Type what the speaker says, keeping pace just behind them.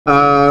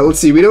Let's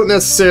see. We don't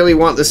necessarily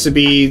want this to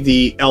be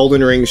the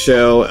Elden Ring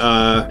show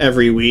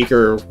every week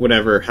or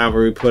whatever,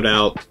 however we put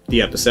out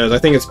the episodes. I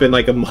think it's been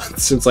like a month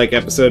since like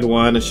episode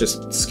 1. It's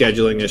just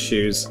scheduling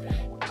issues.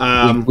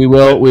 We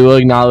will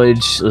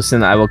acknowledge.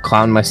 Listen, I will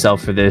clown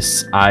myself for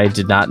this. I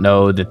did not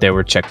know that there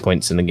were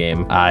checkpoints in the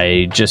game.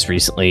 I just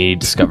recently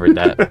discovered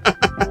that.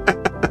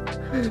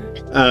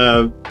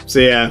 So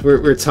yeah,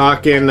 we're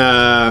talking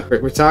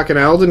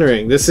Elden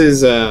Ring. This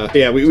is yeah,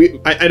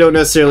 I don't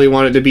necessarily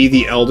want it to be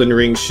the Elden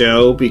Ring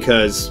show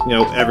because, you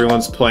know,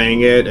 everyone's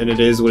playing it and it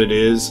is what it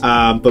is.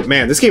 But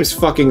man, this game's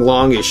fucking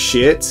long as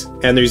shit,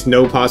 and there's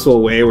no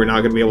possible way we're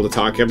not gonna be able to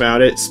talk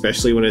about it,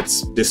 especially when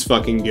it's this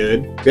fucking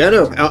good. Yeah,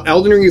 no,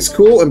 Elden Ring is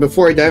cool. And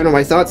before I dive into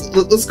my thoughts,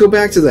 let's go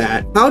back to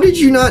that. How did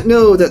you not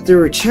know that there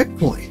were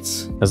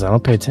checkpoints? Because I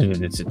don't pay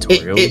attention to the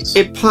tutorials.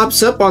 It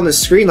pops up on the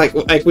screen like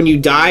when you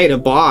die at a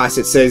boss.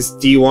 It says,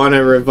 "Do you want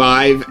to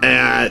revive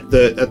at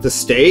the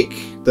steak,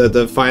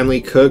 the finely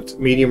cooked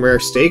medium rare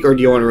steak, or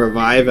do you want to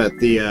revive at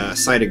the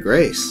site of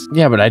grace?"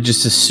 Yeah, but I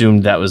just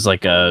assumed that was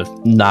like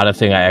not a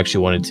thing I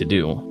actually wanted to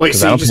do. Wait,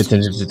 so I don't pay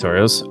attention to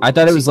tutorials. I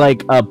thought it was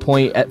like a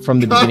point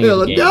from the beginning of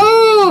the game.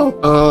 No!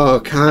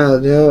 Oh, Kyle,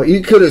 no!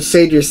 You could have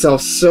saved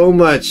yourself so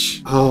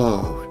much.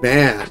 Oh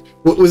man.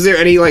 Was there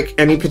any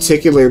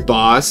particular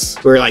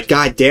boss where like,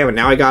 god damn it,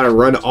 now I gotta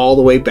run all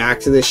the way back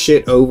to this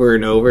shit over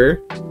and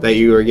over that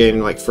you were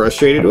getting like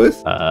frustrated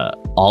with?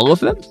 All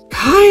of them?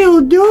 Kyle,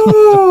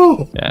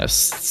 no!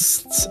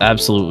 Yes,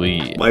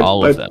 absolutely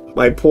all of them.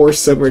 My poor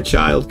summer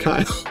child,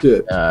 Kyle.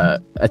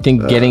 I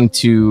think getting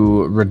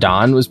to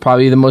Radahn was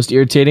probably the most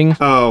irritating.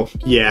 Oh,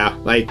 yeah,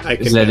 I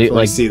can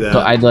definitely see that.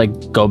 So I'd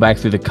like go back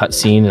through the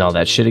cutscene and all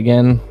that shit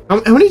again.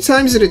 How many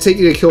times did it take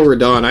you to kill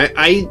Radahn?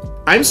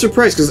 I'm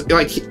surprised because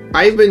like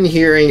I've been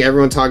hearing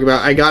everyone talk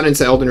about. I got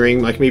into Elden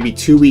Ring like maybe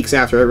 2 weeks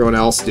after everyone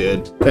else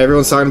did.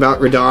 Everyone's talking about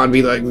Radahn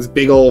being like this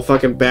big old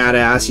fucking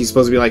badass. He's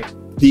supposed to be like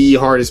the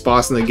hardest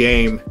boss in the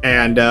game,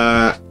 and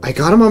I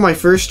got him on my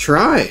first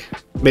try.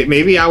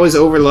 Maybe I was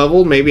over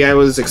leveled, maybe I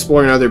was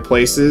exploring other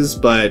places,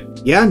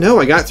 but yeah, no,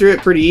 I got through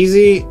it pretty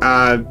easy.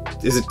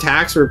 His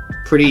attacks were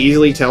pretty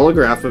easily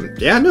telegraphed.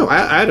 Yeah, no,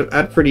 I had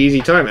a pretty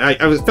easy time.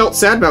 I felt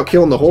sad about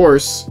killing the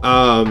horse.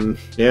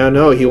 Yeah,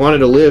 no, he wanted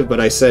to live, but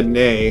I said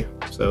nay.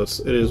 So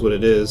it is what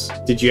it is.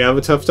 Did you have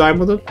a tough time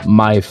with him?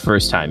 My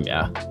first time,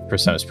 yeah.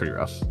 First time was pretty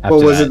rough.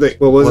 What was it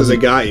that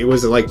got you?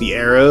 Was it like the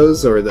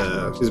arrows or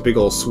his big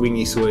old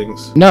swingy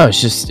swings? No,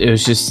 it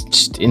was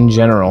just in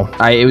general.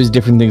 It was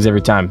different things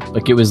every time.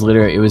 Like it was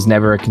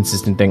never a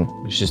consistent thing.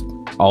 It was just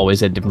always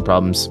had different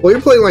problems. Well,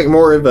 you're playing like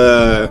more of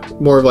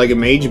like a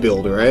mage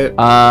build, right?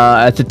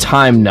 At the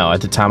time, no.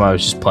 At the time, I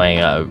was just playing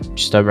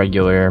just a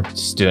regular,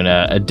 just doing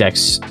a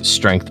dex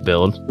strength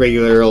build.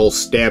 Regular old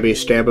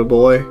stabby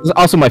boy. It was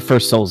also my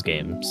first Souls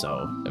game,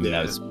 so I mean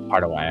that was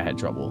part of why I had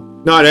trouble.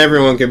 Not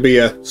everyone can be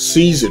a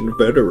seasoned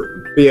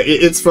veteran. But yeah,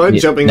 it's fun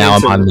jumping. Now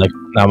I'm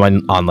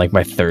on like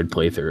my third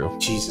playthrough.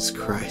 Jesus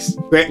Christ.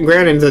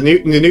 Granted, the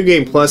new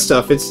game plus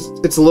stuff,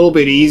 it's a little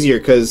bit easier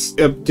because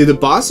do the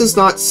bosses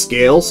not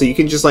scale, so you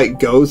can just like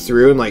go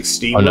through and like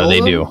steamroll? Oh no, they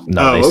do.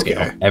 No, they okay.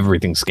 Scale.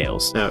 Everything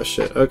scales. Oh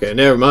shit. Okay,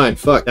 never mind.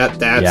 Fuck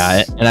that's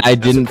yeah. And I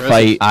didn't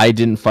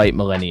fight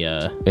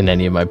Millennia in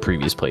any of my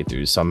previous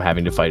playthroughs, so I'm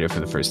having to fight her for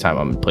the first time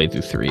on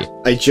playthrough 3.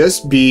 I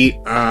just beat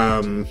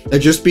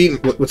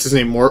what's his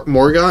name,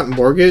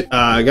 Morgott.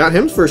 I got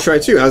him first try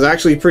too. I was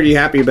actually pretty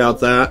happy about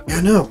that.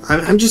 Yeah, no,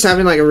 I'm just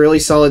having like a really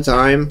solid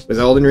time with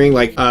Elden Ring.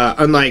 Like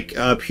unlike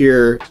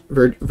pure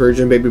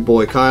virgin baby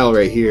boy Kyle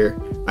right here,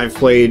 I've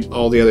played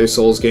all the other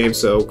Souls games,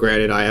 so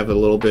granted I have a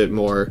little bit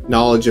more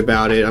knowledge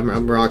about it.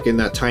 I'm rocking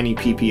that tiny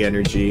PP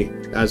energy,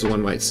 as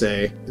one might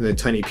say, in the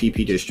tiny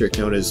PP district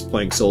known as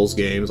playing Souls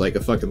games like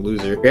a fucking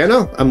loser. Yeah,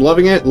 no, I'm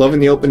loving it, loving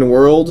the open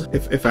world.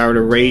 If I were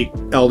to rate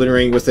Elden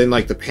Ring within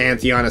like the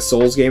pantheon of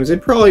Souls games,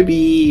 it'd probably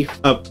be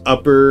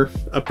upper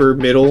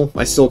middle.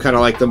 I still kind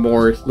of like the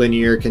more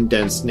linear,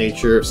 condensed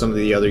nature of some of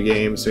the other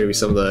games, maybe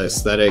some of the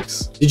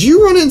aesthetics. Did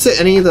you run into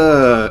any of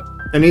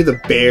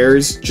the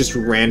bears just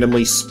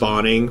randomly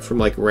spawning from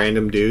like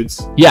random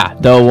dudes? Yeah,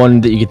 the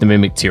one that you get the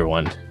Mimic tier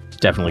one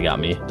definitely got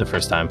me the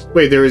first time.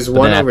 Wait, there is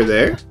one over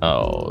there?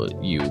 Oh,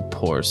 you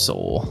poor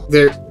soul.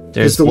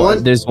 There's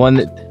one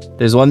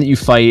that you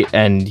fight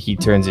and he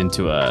turns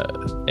into a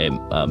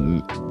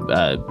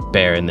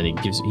bear, and then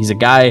he's a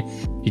guy,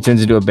 he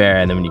turns into a bear,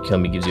 and then when you kill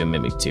him he gives you a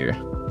Mimic tier.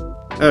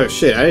 Oh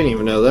shit, I didn't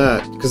even know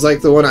that. Because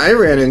like the one I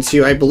ran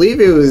into, I believe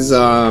it was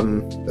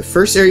the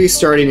first area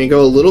starting to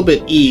go a little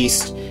bit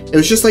east. It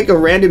was just like a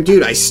random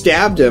dude. I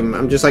stabbed him.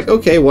 I'm just like,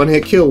 okay, one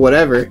hit kill,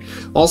 whatever.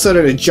 All of a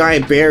sudden a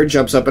giant bear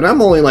jumps up and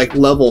I'm only like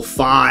level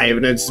 5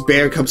 and this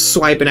bear comes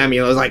swiping at me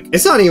and I was like,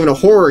 it's not even a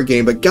horror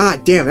game, but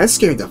god damn, that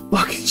scared the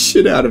fucking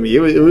shit out of me.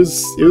 It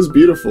was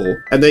beautiful.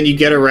 And then you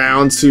get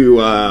around to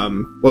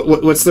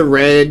what's the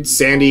red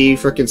sandy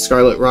freaking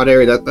scarlet rot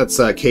area? That's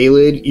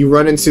Caelid. You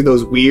run into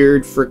those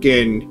weird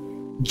freaking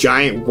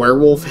giant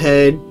werewolf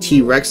head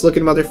T-Rex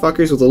looking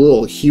motherfuckers with the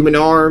little human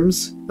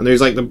arms, and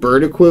there's like the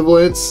bird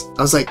equivalents.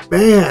 I was like,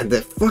 man,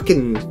 the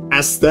fucking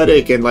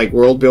aesthetic and like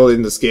world building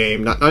in this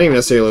game, not even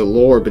necessarily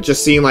lore, but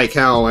just seeing like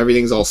how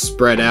everything's all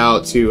spread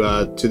out to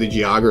the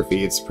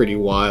geography, it's pretty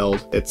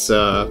wild. It's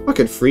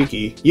fucking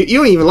freaky. You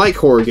don't even like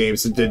horror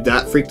games. Did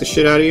that freak the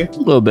shit out of you? A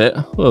little bit.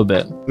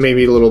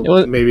 Maybe a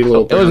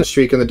little brown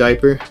streak in the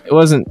diaper. It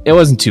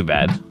wasn't too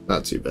bad.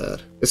 Not too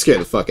bad. It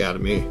scared the fuck out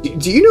of me.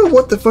 Do you know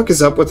what the fuck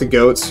is up with the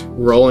goats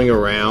rolling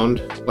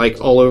around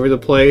like all over the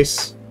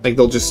place? Like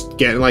they'll just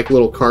get in like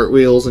little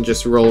cartwheels and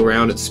just roll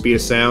around at the speed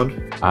of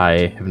sound?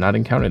 I have not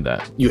encountered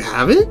that. You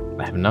haven't?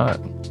 I have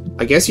not.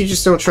 I guess you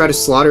just don't try to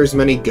slaughter as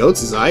many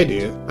goats as I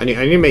do. I need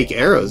to make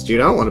arrows,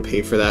 dude. I don't want to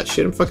pay for that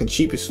shit. I'm fucking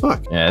cheap as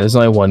fuck. Yeah, there's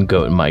only one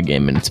goat in my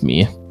game, and it's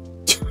me.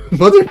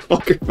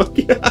 Motherfucker, fuck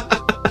yeah.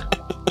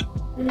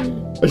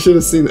 I should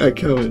have seen that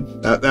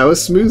coming. That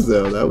was smooth,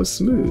 though. That was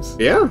smooth.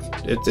 Yeah,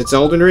 it's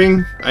Elden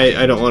Ring.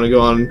 I don't want to go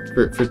on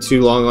for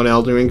too long on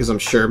Elden Ring, because I'm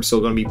sure I'm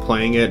still going to be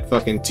playing it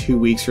fucking 2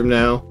 weeks from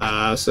now.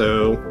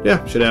 So,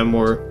 yeah, should have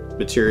more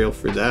material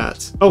for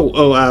that.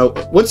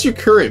 What's your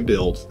current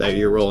build that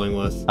you're rolling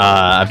with?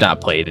 I've not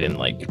played in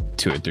like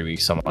 2 or 3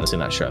 weeks, so I'm honestly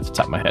not sure off the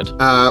top of my head.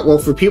 Well,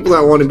 for people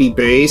that want to be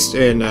based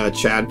and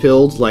Chad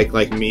pilled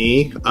like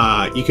me,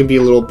 you can be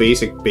a little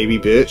basic baby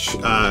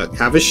bitch.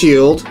 Have a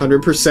shield,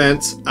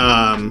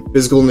 100%,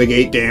 physical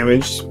negate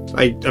damage.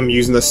 I'm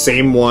using the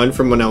same one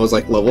from when I was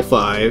like level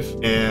 5,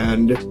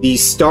 and the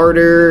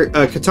starter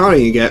katana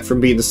you get from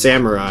being the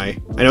samurai.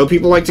 I know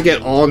people like to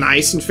get all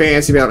nice and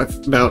fancy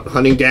about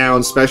hunting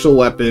down special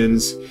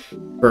weapons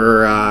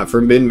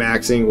for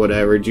min-maxing,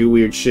 whatever, do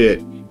weird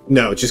shit.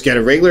 No, just get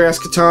a regular ass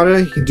katana.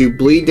 You can do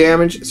bleed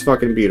damage. It's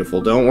fucking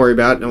beautiful. Don't worry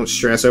about it. Don't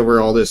stress over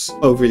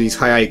these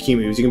high IQ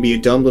moves. You can be a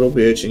dumb little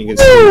bitch and you can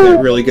still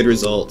get really good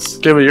results.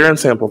 Give a urine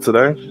sample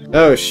today.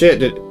 Oh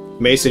shit,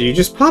 Mason, you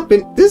just pop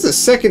in. This is the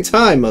second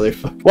time,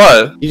 motherfucker.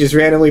 What? You just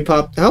randomly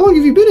popped. How long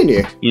have you been in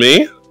here?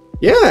 Me?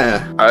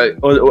 Yeah.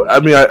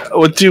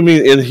 What do you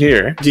mean in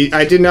here?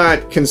 I did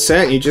not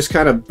consent. You just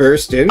kind of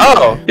burst in.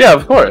 Oh, yeah,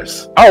 of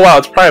course. Oh, wow,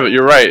 it's private.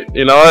 You're right.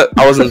 You know what?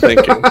 I wasn't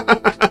thinking.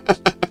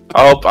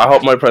 I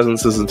hope my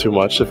presence isn't too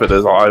much. If it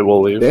is, I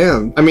will leave.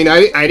 Damn. I mean,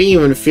 I didn't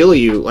even feel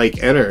you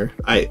like enter.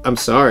 I'm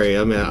sorry.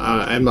 I mean,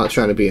 I'm not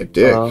trying to be a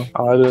dick.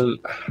 I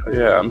didn't.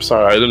 Yeah, I'm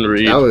sorry. I didn't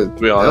read. To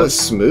be honest, that was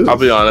smooth. I'll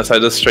be honest. I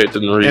just straight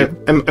didn't read.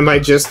 Am I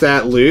just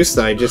that loose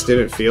that I just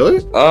didn't feel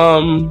it?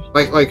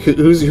 Like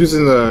who's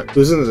in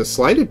the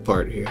slighted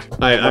part here?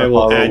 I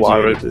will add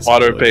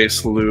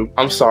water-based lube.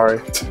 I'm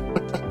sorry.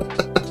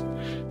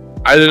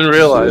 I didn't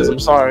realize. I'm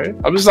sorry.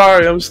 I'm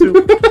sorry. I'm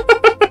stupid.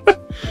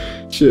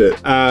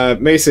 Shit.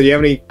 Mason, do you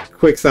have any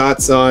quick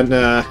thoughts on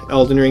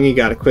Elden Ring? You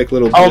got a quick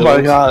little build? Oh my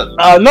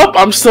god. Nope,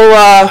 I'm still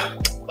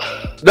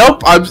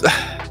nope, I'm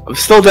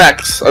still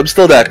Dex. I'm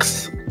still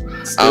Dex.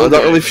 I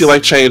don't really feel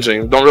like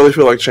changing. Don't really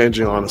feel like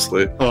changing,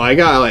 honestly. Oh, I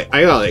got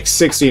like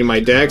 60 in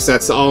my Dex.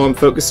 That's all I'm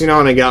focusing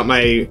on. I got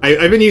my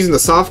I've been using the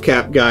soft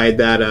cap guide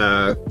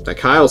that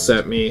Kyle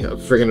sent me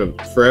friggin'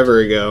 forever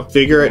ago.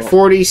 Vigor at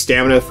 40,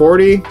 stamina at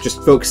 40.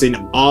 Just focusing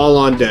all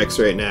on Dex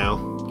right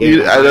now.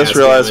 I just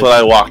realized what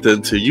I walked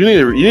into.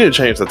 You need to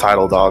change the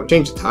title, dog.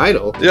 Change the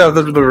title? Yeah,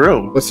 the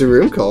room. What's the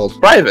room called?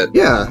 Private.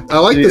 Yeah, I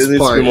like this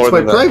part.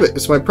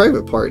 It's my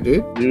private part,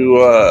 dude.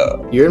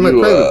 You're in my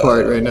private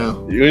part right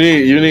now. You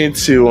need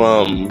to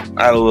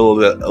add a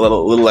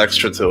little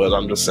extra to it.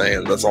 I'm just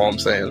saying. That's all I'm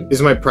saying.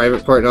 Is my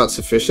private part not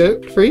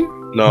sufficient for you?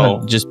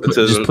 No, just put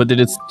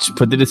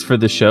that it's for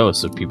the show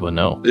so people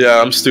know.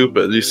 Yeah, I'm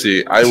stupid. You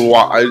see, I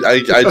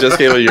just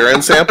gave a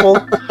urine sample,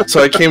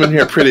 so I came in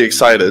here pretty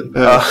excited.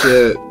 Oh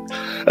shit.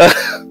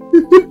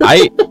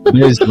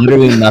 There's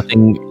literally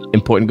nothing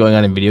important going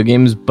on in video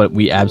games, but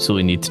we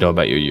absolutely need to know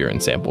about your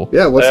urine sample.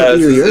 Yeah, what's up with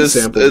your urine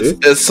sample,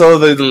 dude? It's so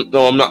they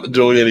know I'm not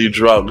doing any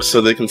drugs,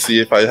 so they can see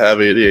if I have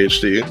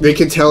ADHD. They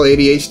can tell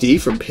ADHD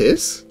from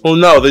piss? Well,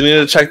 no, they need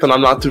to check that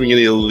I'm not doing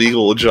any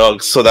illegal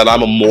drugs, so that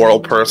I'm a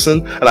moral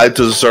person, and I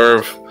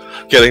deserve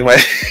getting my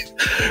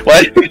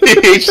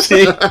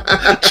ADHD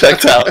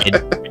checked out.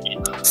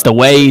 It's the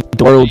way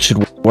the world should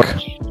work.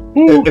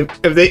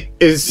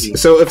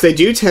 If they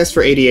do test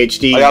for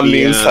ADHD, I got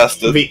means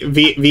tested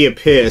via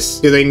piss,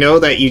 do they know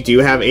that you do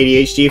have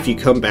ADHD if you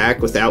come back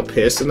without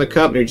piss in the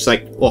cup? And you're just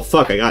like, well,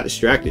 fuck, I got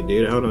distracted,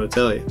 dude. I don't know what to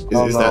tell you.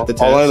 Is that the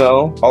test?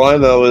 All I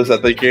know is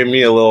that they gave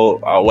me a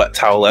little wet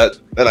towelette,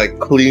 and I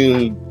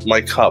cleaned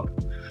my cup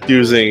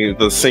using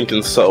the sink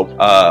and soap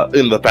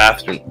in the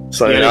bathroom.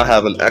 So I now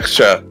have an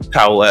extra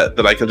towelette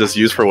that I can just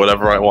use for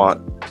whatever I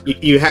want.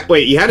 You had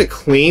to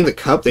clean the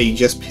cup that you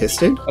just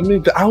pissed in? I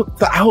mean, the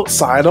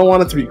outside. I don't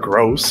want it to be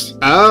gross.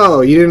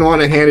 Oh, you didn't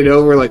want to hand it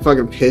over like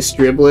fucking piss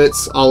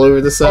driblets all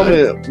over the side?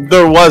 I mean,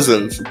 there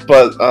wasn't,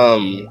 but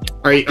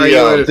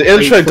the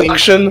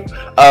introduction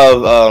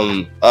of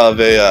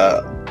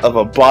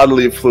a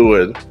bodily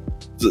fluid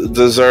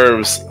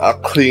deserves a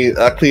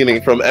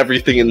cleaning from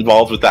everything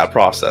involved with that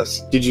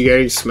process. Did you get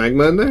any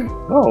smegma in there?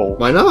 No.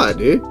 Why not,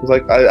 dude? It's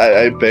like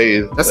I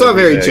bathe. That's not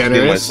very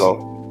generous.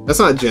 That's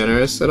not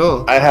generous at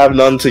all. I have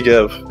none to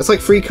give. That's like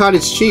free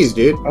cottage cheese,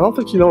 dude. I don't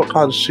think you know what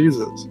cottage cheese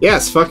is. Yeah,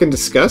 it's fucking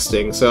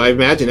disgusting. So I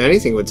imagine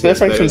anything would taste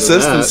better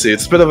consistency. Than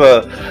that. It's a bit of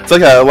a, it's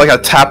like a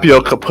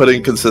tapioca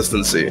pudding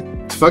consistency.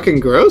 It's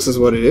fucking gross, is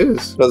what it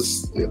is.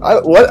 Because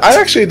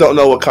I actually don't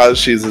know what cottage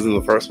cheese is in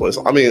the first place.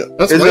 I mean,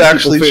 that's is it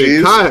actually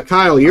cheese?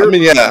 Kyle, you're. I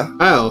mean, yeah.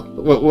 Kyle,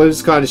 what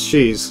is cottage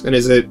cheese, and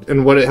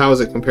how is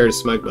it compared to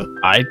smegma?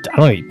 I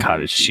don't eat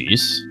cottage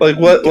cheese. Like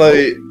what?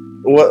 Like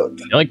what?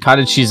 The only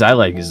cottage cheese I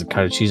like is the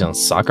cottage cheese on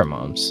soccer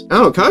moms.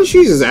 Oh, cottage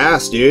cheese is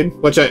ass, dude.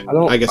 Which I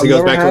guess it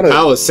goes back to what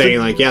Kyle was saying.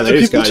 Like, yeah, that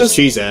is cottage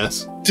cheese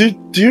ass. Do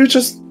you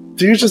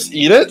just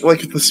eat it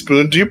like with the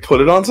spoon? Do you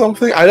put it on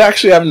something? I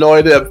actually have no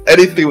idea of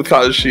anything with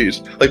cottage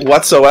cheese, like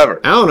whatsoever.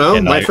 I don't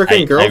know. My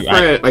freaking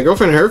girlfriend, my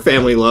girlfriend and her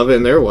family love it,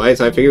 and they're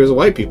whites. I figured it was a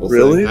white people thing.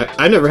 Really?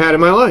 I never had it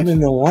in my life. I mean,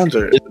 no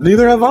wonder.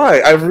 Neither have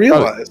I. I've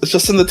realized it's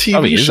just in the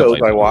TV shows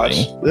I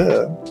watch.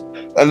 Yeah.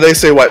 And they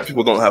say white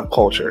people don't have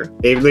culture.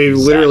 They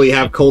literally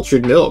have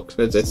cultured milk.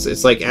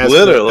 It's like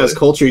as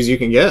cultured as you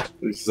can get.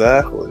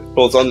 Exactly.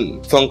 Well,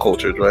 it's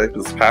uncultured, right?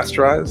 Because it's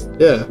pasteurized.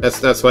 Yeah,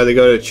 that's why they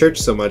go to church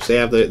so much. They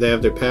have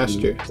their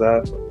pasture.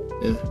 Exactly.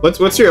 Yeah.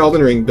 What's your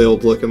Elden Ring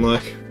build looking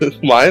like?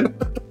 Mine?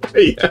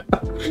 Yeah.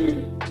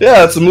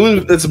 Yeah, it's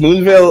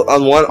Moonveil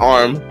on one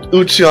arm,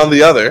 Uchi on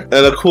the other, and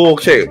a cool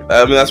cape.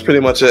 I mean, that's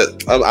pretty much it.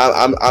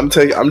 I'm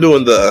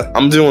doing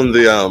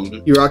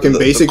the You rocking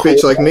basic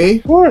bitch like me?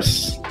 Of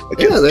course.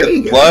 Yeah, there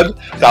you go.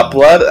 Got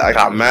blood. I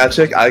got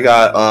magic. I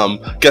got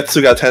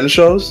Getsu got 10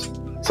 shows,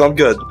 so I'm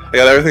good. I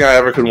got everything I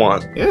ever could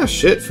want. Yeah,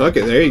 shit. Fuck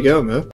it. There you go, man.